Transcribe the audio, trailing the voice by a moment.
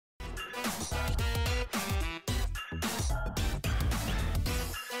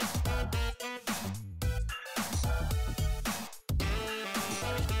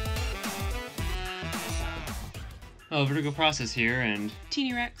Oh, VertigoProcess here, and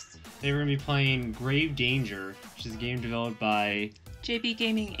Teeny Rex. today we're going to be playing Grave Danger, which is a game developed by JB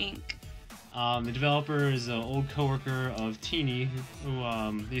Gaming Inc. The developer is an old coworker of Teeny, who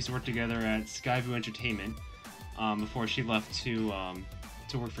they used to work together at Skyview Entertainment before she left to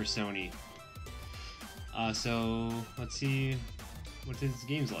work for Sony. So let's see what this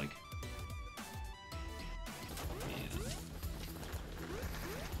game's like.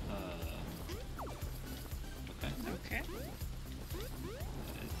 Okay.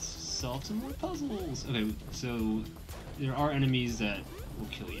 Let's solve some more puzzles. Okay, so there are enemies that will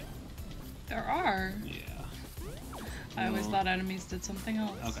kill you. There are. Yeah. I always thought enemies did something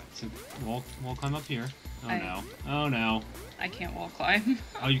else. Okay, so wall climb up here. Oh I- no. Oh no. I can't wall climb.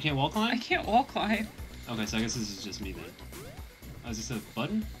 Oh, you can't wall climb? I can't wall climb. Okay, so I guess this is just me then. Oh, is this a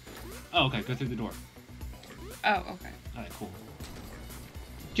button? Oh, okay, go through the door. Oh, okay. Alright, cool.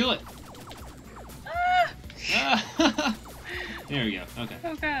 Kill it! Ah! Ah! There we go, okay.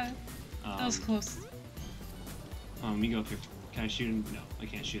 Oh god. That was close. Let me go up here. Can I shoot him? No, I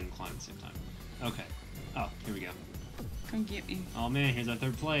can't shoot and climb at the same time. Okay. Oh, here we go. Come get me. Oh man, here's our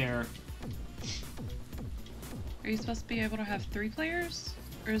third player. Are you supposed to be able to have 3 players?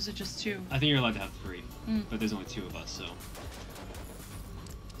 Or is it just 2? I think you're allowed to have 3, Mm. but there's only 2 of us, so.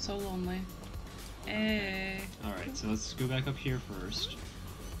 So lonely. Hey. Alright, so let's go back up here first.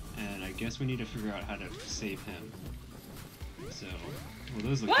 And I guess we need to figure out how to save him. So, well,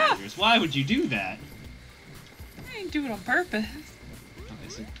 those look dangerous. Why would you do that? I didn't do it on purpose. Okay,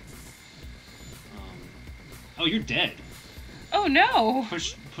 so. Oh, you're dead. Oh no!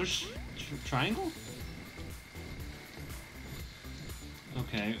 Push triangle?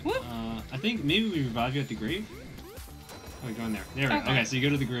 Okay. Whoop. I think maybe we revive you at the grave? Oh, go in there. There we go. Okay. Okay, so you go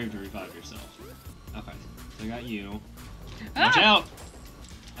to the grave to revive yourself. Okay, so I got you. Ah! Watch out!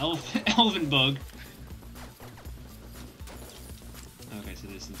 Elven bug. Okay, so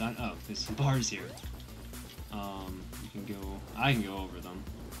there's some there's some bars here. You can go. I can go over them.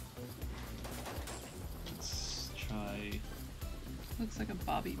 Let's try. Looks like a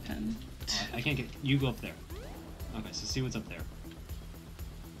bobby pin. I can't get. You go up there. Okay, so see what's up there.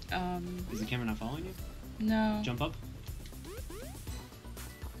 Is the camera not following you? No. Jump up.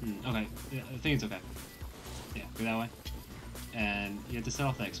 Okay, yeah, I think it's okay. Yeah, go that way. And you have to set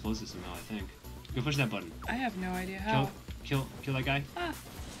off that explosive somehow, I think. Go push that button. I have no idea how. Kill that guy. Ah.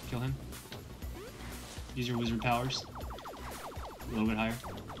 Kill him. Use your wizard powers. A little bit higher.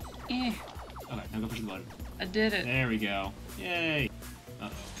 Eh. Okay, now go push the button. I did it. There we go. Yay! Uh-oh.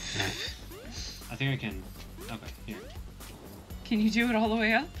 I think I can... Okay, here. Can you do it all the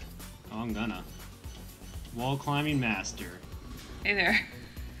way up? Oh, I'm gonna. Wall climbing master. Hey there.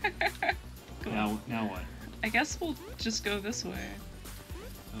 Cool. Now what? I guess we'll just go this way.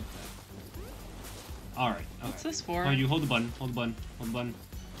 Okay. Alright, okay. What's this for? Oh, you hold the button, hold the button, hold the button.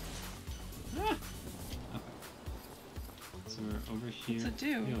 Ah! Okay. So we're over here. What's it do?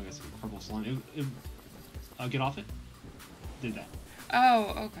 Yeah, I got some purple slime. I'll get off it. Did that.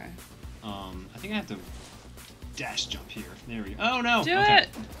 Oh, okay. I think I have to dash jump here. There we go. Oh no! Do okay.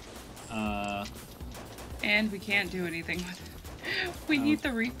 it! And we can't do anything with it. We need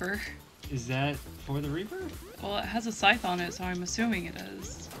the Reaper. Is that for the Reaper? Well, it has a scythe on it, so I'm assuming it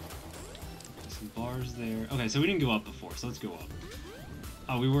is. Some bars there. Okay, so we didn't go up before, so let's go up.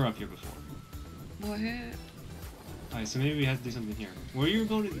 Oh, we were up here before. What? Alright, so maybe we have to do something here. Where you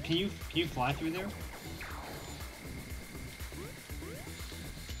able to... Can you fly through there?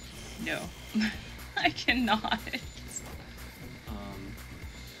 No. I cannot.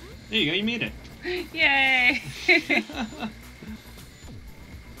 There you go, you made it. Yay!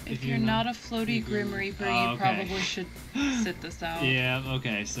 If you're not a floaty Grim Reaper, you probably should sit this out. Yeah,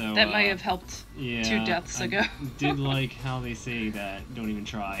 okay, so... That might have helped 2 deaths ago. I did like how they say that, don't even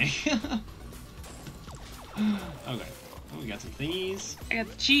try. Okay. Oh, we got some thingies. I got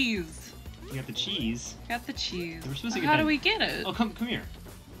the cheese. You got the cheese. Got the cheese. We're supposed to get How that... do we get it? Oh, come here.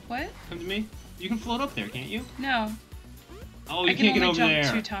 What? Come to me. You can float up there, can't you? No. Oh, you I can't can get only over jump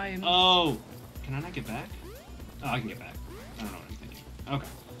there. 2 times. Oh. Can I not get back? Oh, I can get back. I don't know what I'm thinking. Okay.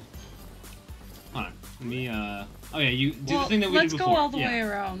 Hold on. Let me, Oh, yeah, you do the thing that we did before. Let's go all the way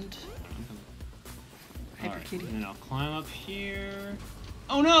around. Alright, Hyper kitty. and then I'll climb up here.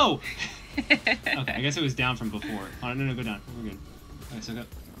 Oh, no! Okay, I guess it was down from before. Oh, no, go down. We're good. Okay, so go...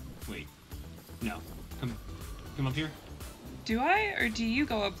 Wait. No. Come up here. Do I? Or do you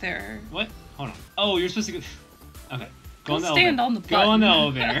go up there? What? Hold on. Oh, you're supposed to go... Okay. Go on the stand elevator. on the Go button. on the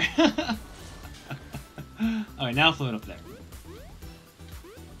elevator. Alright, now float up there.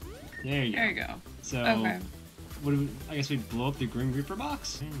 There you go. There you go. So... Okay. What do we, I guess we'd blow up the Grim Reaper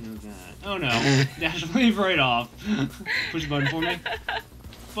box? I didn't know that. Oh no. Dash leave right off. Push the button for me.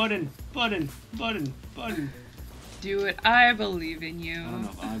 Button. Do it. I believe in you. I don't know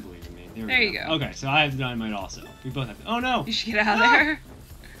if I believe in me. There you go. Okay, so I have the dynamite also. We both have. Oh no! You should get out of there.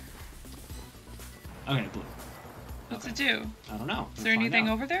 Okay, blue. What's it do? I don't know. Is there anything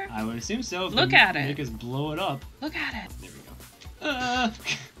over there? I would assume so. Look at it. Make us blow it up. Look at it. There we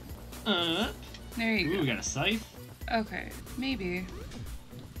go. There you go. We got a scythe. Okay, maybe.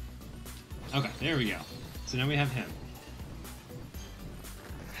 Okay, there we go. So now we have him.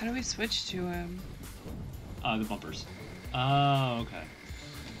 How do we switch to him? The bumpers. Oh, okay.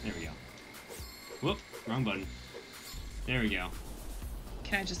 There we go. Whoop, wrong button. There we go.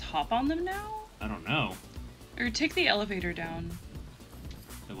 Can I just hop on them now? I don't know. Or take the elevator down.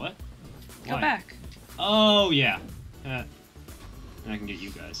 The what? Go Why? back. Oh, yeah. And I can get you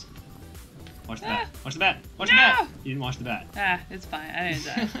guys. Watch the bat. Watch the bat. Watch the bat. You didn't watch the bat. Ah, it's fine. I didn't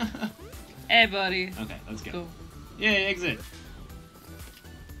die. Hey, buddy. Okay, let's go. Cool. Yay, exit.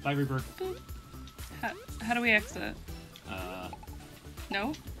 Bye, Reaper. Boop. How do we exit?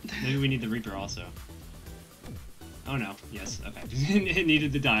 No? Maybe we need the Reaper also. Oh no. Yes. Okay. It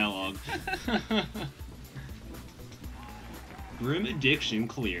needed the dialogue. Grim addiction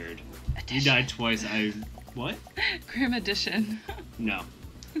cleared. You died twice. What? Grim addition. No.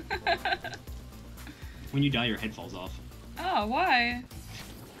 When you die, your head falls off. Oh, why?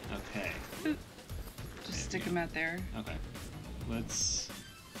 Okay. Just stick him out there. Okay. Let's...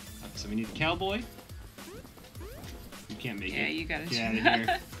 Okay, so we need the cowboy. You can't make it. Yeah, you gotta get out do of that.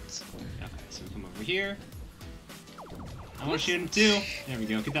 here. Okay, so we come over here. I want to shoot him too. There we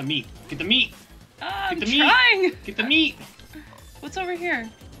go. Get that meat. Get the meat. I'm Get the trying. meat. Get the meat. What's over here?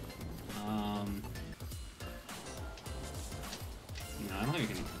 No, I don't think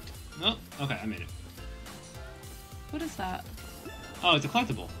I can. Oh, okay, I made it. What is that? Oh, it's a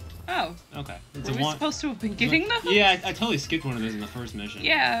collectible. Oh. Okay. It's Were a we one. supposed to have been getting those? Yeah, I totally skipped one of those in the first mission.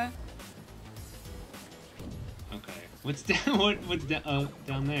 Yeah. Okay. What's down? What's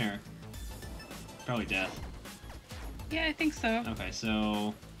down there? Probably death. Yeah, I think so. Okay,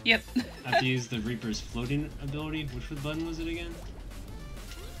 so Yep. I have to use the Reaper's floating ability. Which button was it again?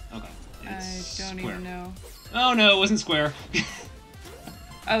 Okay. It's I don't square. even know. Oh no, it wasn't square.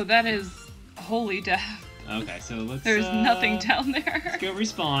 Oh, that is holy death. Okay, so let's. There's nothing down there. Let's go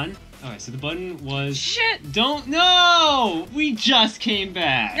respawn. Okay, so the button was. Shit! Don't know. We just came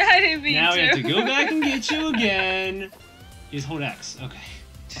back. I didn't mean now to. we have to go back and get you again. Just hold X. Okay.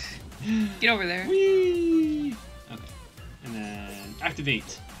 Get over there. Whee! Okay, and then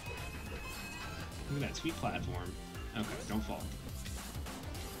activate. Look at that sweet platform. Okay, don't fall.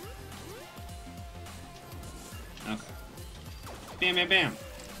 Okay. Bam, bam, bam.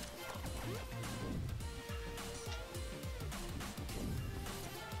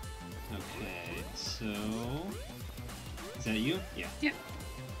 Okay, so... Is that you? Yeah. Yep.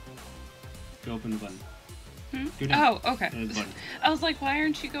 Go open the button. Hmm? Go down. Oh, okay. There's the button. I was like, why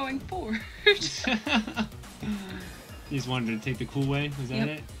aren't you going forward? You just wanted to take the cool way? Was that Yep.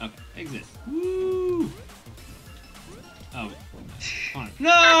 it? Okay, exit. Woo! Oh. Come on.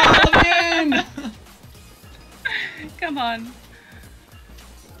 No! Let me in! Come on.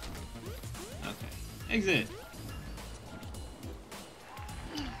 Okay. Exit.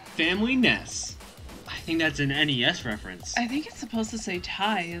 Family Nest. I think that's an NES reference. I think it's supposed to say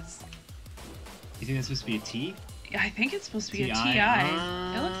ties. You think that's supposed to be a T? I think it's supposed to be a TI.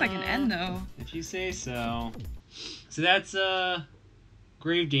 TI. It looks like an N though. If you say so. So that's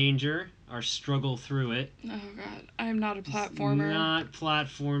Grave Danger, our struggle through it. Oh god, I'm not a platformer. Not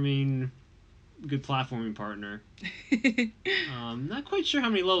platforming, good platforming partner. Not quite sure how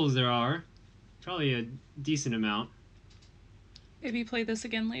many levels there are. Probably a decent amount. Maybe play this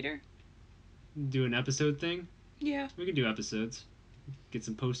again later? Do an episode thing? Yeah. We could do episodes. Get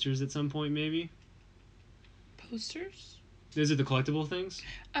some posters at some point, maybe. Posters? Those are the collectible things?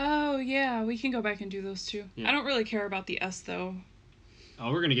 Oh, yeah, we can go back and do those too. Yeah. I don't really care about the S though.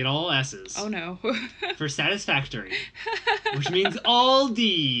 Oh, we're gonna get all S's. Oh no. For satisfactory. Which means all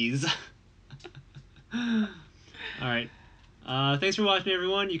D's. Alright. Thanks for watching,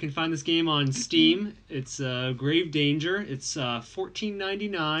 everyone. You can find this game on Steam. It's Grave Danger. It's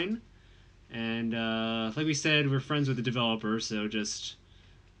 $14.99. And like we said, we're friends with the developer, so just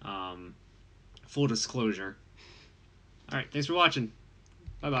full disclosure. Alright, thanks for watching.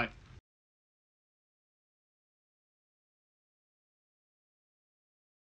 Bye-bye.